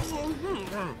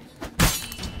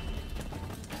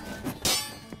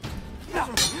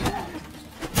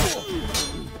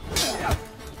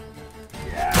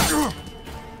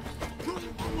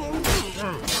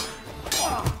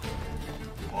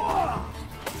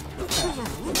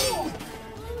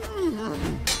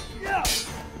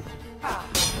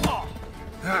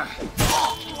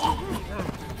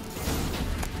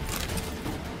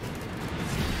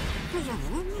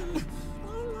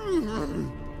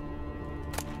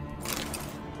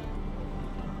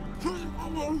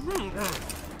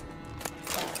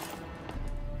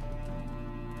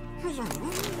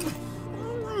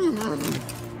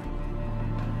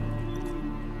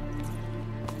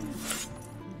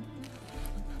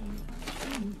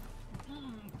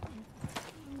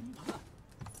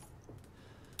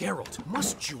 Geralt,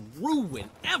 must you ruin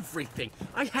everything?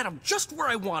 I had him just where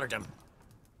I wanted him.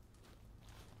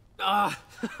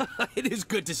 It is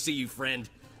good to see you, friend.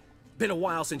 Been a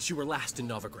while since you were last in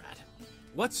Novigrad.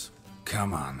 What's...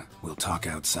 Come on, we'll talk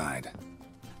outside.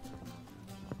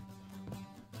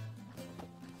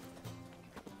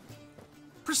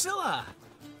 Priscilla!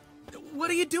 What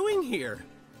are you doing here?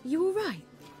 You all right?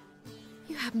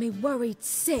 You had me worried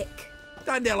sick.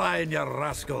 Dandelion, you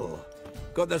rascal!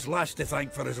 Got this lass to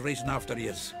thank for his racing after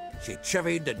yous. She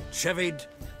chivied and chivied.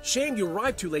 Shame you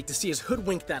arrived too late to see us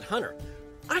hoodwink that hunter.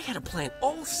 I had a plan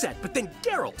all set, but then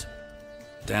Geralt...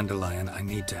 Dandelion, I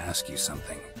need to ask you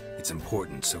something. It's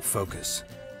important, so focus.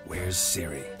 Where's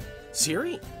Ciri?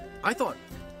 Ciri? I thought,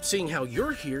 seeing how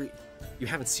you're here, you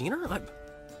haven't seen her?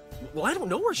 Well, I don't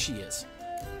know where she is.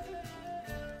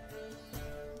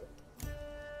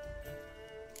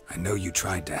 I know you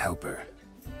tried to help her.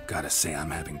 Gotta say, I'm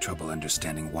having trouble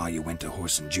understanding why you went to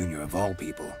Whoreson Jr. of all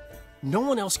people. No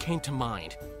one else came to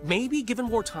mind. Maybe, given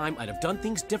more time, I'd have done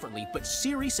things differently, but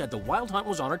Ciri said the Wild Hunt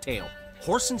was on her tail.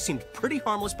 Whoreson seemed pretty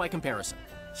harmless by comparison.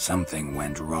 Something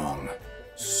went wrong.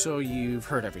 So you've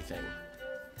heard everything.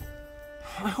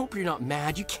 I hope you're not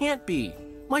mad. You can't be.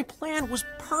 My plan was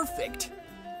perfect.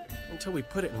 Until we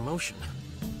put it in motion.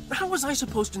 How was I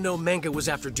supposed to know Manga was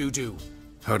after Dudu?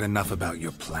 Heard enough about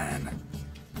your plan.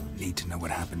 Need to know what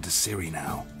happened to Ciri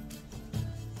now.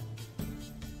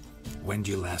 When'd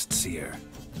you last see her?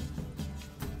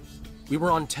 We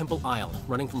were on Temple Isle,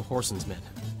 running from Whoreson's men.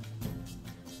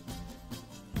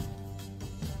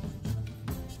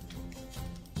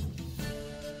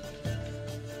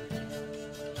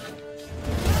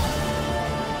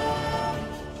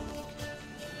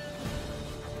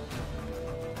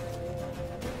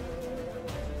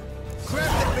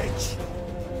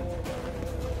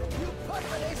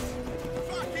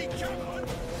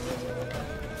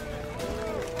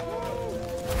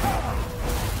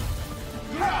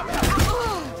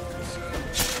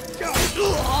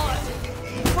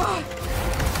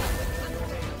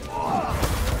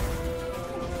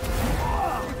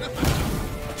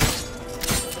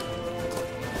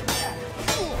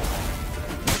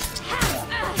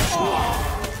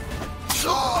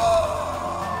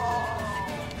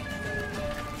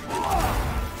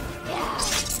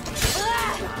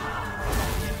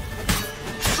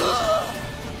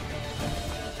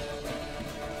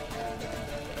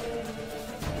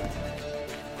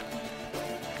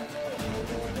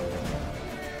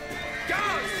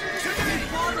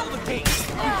 control the gate!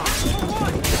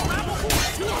 Run! Grab a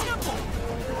horse to the temple!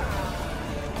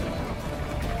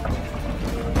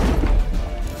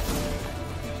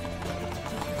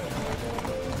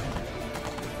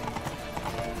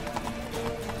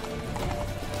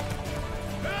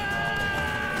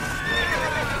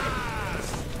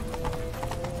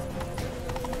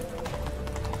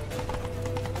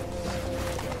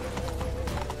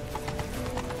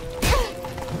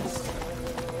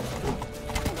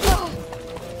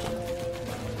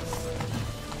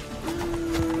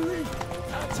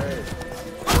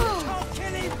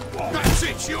 That's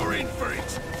it, you're in for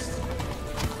it!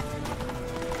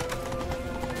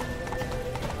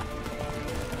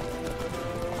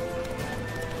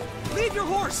 Leave your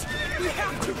horse! We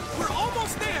have to! We're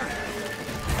almost there!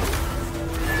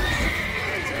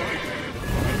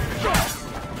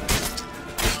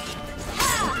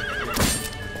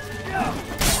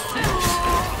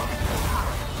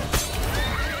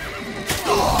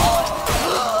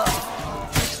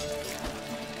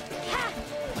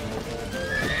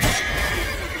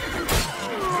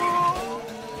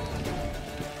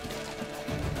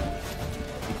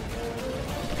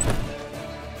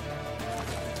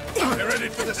 They're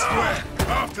headed for the square!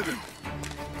 After them!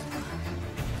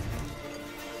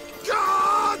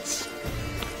 Guards!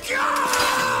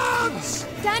 Guards!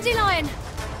 Dandelion!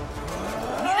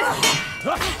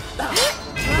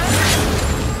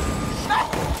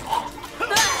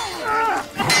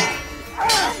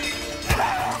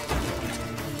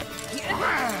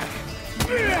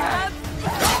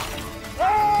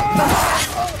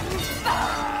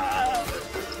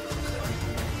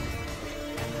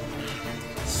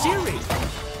 Siri!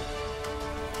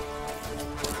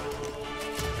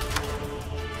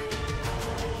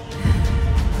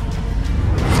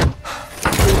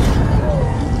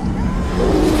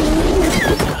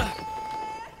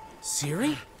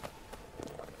 Siri?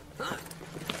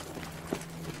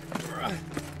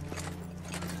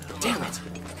 Damn it!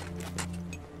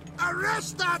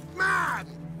 Arrest that man!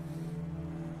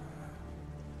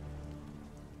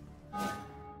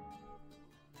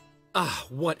 Ah,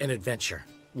 what an adventure.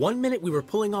 1 minute we were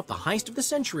pulling off the heist of the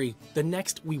century, the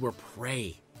next we were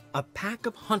prey. A pack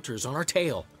of hunters on our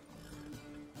tail.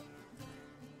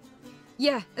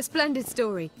 Yeah, a splendid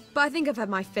story, but I think I've had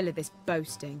my fill of this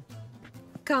boasting.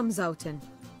 Come, Zoltan.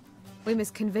 We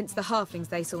must convince the halflings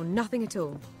they saw nothing at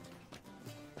all.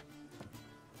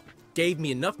 Gave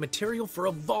me enough material for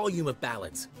a volume of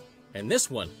ballads. And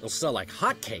this one will sell like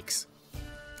hotcakes.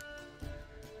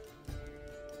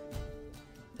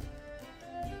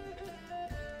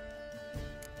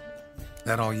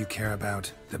 That all you care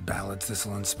about? The ballads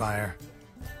this'll inspire?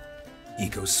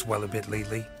 Egos swell a bit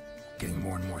lately? Getting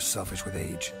more and more selfish with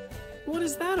age. What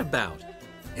is that about?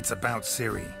 It's about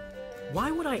Ciri. Why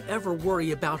would I ever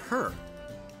worry about her?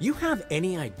 You have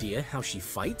any idea how she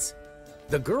fights?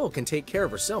 The girl can take care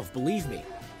of herself, believe me.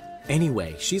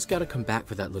 Anyway, she's got to come back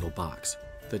for that little box.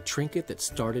 The trinket that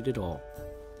started it all.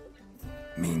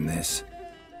 Mean this?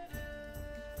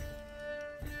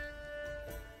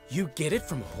 You get it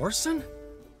from Whoreson?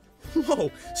 Whoa,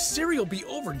 Ciri'll be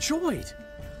overjoyed.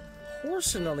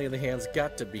 Whoreson, on the other hand, has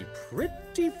got to be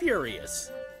pretty furious.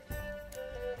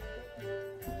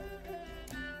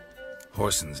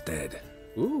 Whoreson's dead.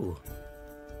 Ooh,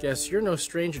 guess you're no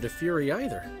stranger to fury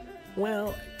either.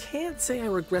 Well, can't say I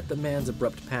regret the man's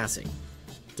abrupt passing.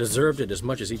 Deserved it as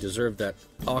much as he deserved that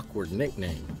awkward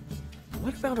nickname.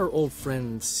 What about our old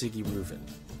friend Siggy Reuven?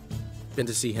 Been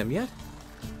to see him yet?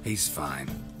 He's fine.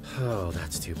 Oh,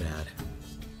 that's too bad.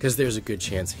 Because there's a good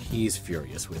chance he's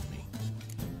furious with me.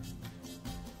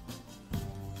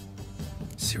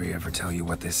 Ciri ever tell you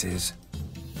what this is?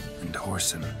 And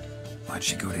Whoreson, why'd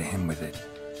she go to him with it?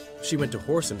 She went to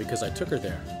Whoreson because I took her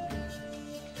there.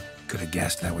 Could have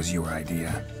guessed that was your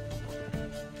idea.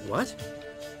 What?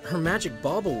 Her magic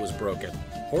bauble was broken.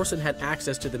 Whoreson had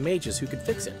access to the mages who could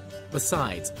fix it.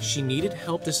 Besides, she needed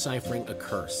help deciphering a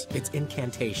curse. It's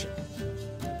incantation.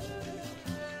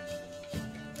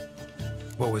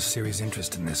 What was Ciri's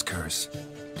interest in this curse?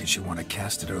 Did she want to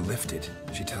cast it or lift it?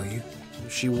 Did she tell you?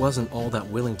 She wasn't all that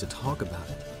willing to talk about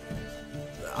it.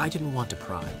 I didn't want to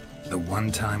pry. The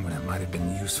one time when it might have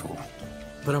been useful.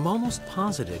 But I'm almost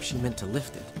positive she meant to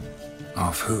lift it.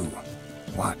 Off who?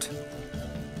 What?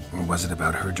 Or was it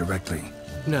about her directly?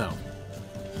 No.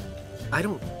 I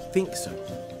don't think so.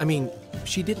 I mean,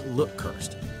 she didn't look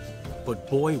cursed. But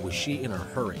boy, was she in a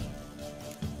hurry.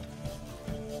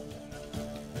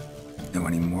 Know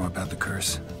any more about the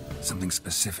curse? Something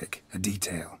specific, a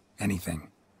detail, anything?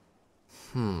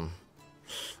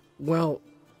 Well,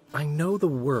 I know the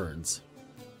words.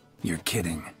 You're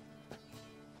kidding.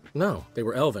 No, they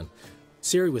were Elven.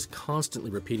 Ciri was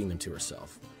constantly repeating them to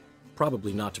herself,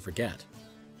 probably not to forget.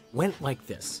 Went like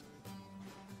this.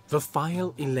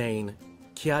 Vafile Elaine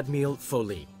Kiadmil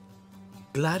Foli.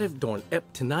 Gladiv Dorn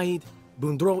Ep Tenaid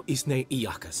Bundro Isne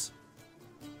Iakas.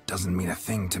 Doesn't mean a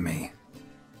thing to me.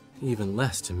 Even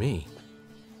less to me.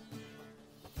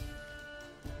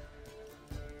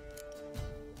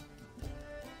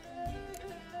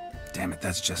 Damn it,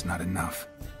 that's just not enough.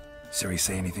 Ciri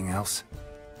say anything else?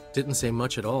 Didn't say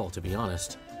much at all, to be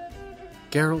honest.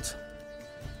 Geralt,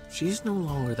 she's no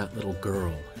longer that little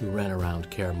girl who ran around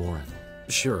Kaer Morhen.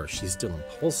 Sure, she's still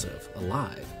impulsive,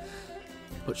 alive,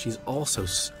 but she's also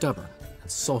stubborn and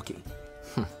sulky.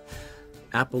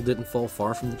 Apple didn't fall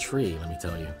far from the tree, let me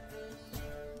tell you.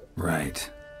 Right.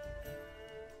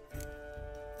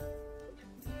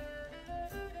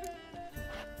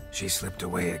 She slipped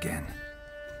away again.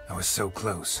 I was so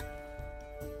close.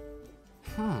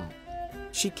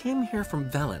 She came here from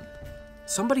Velen.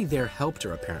 Somebody there helped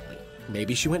her, apparently.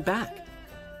 Maybe she went back.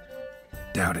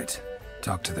 Doubt it.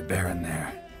 Talked to the Baron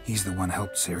there. He's the one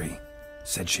helped Ciri.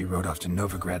 Said she rode off to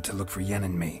Novigrad to look for Yen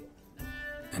and me.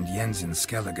 And Yen's in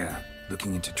Skellige,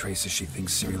 looking into traces she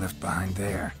thinks Ciri left behind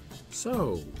there.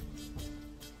 So...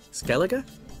 Skellige?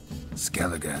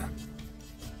 Skellige.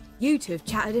 You two have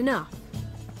chatted enough.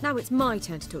 Now it's my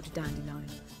turn to talk to Dandelion.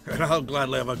 And I'll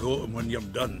gladly have a go at him when you're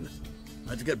done.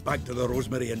 Let's get back to the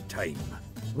Rosemary in time.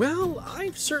 Well,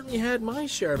 I've certainly had my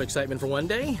share of excitement for one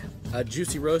day. A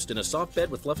juicy roast in a soft bed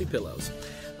with fluffy pillows.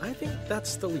 I think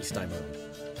that's the least I'm owed.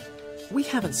 We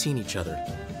haven't seen each other,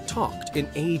 talked in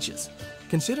ages.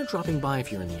 Consider dropping by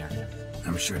if you're in the area.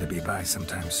 I'm sure to be by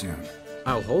sometime soon.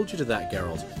 I'll hold you to that,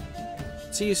 Geralt.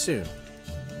 See you soon.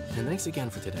 And thanks again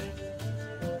for today.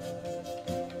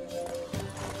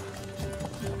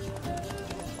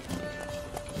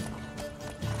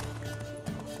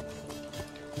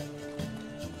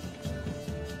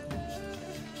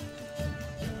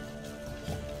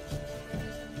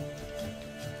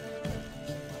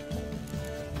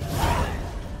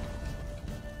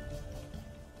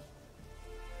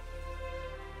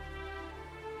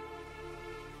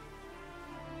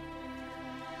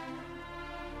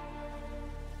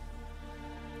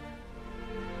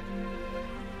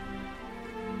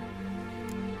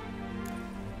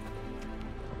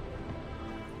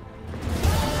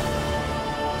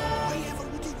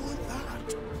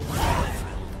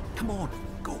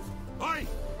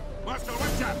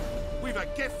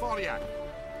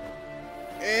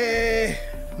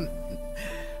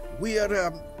 We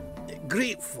are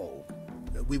grateful.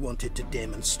 We wanted to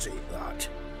demonstrate that.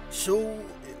 So,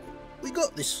 we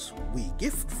got this wee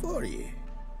gift for you.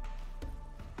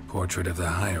 Portrait of the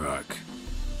Hierarch.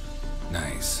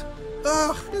 Nice.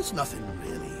 There's nothing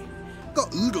really.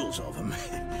 Got oodles of them.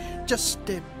 Just,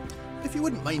 if you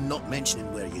wouldn't mind not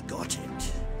mentioning where you got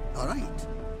it. All right?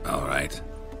 All right.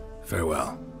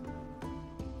 Farewell.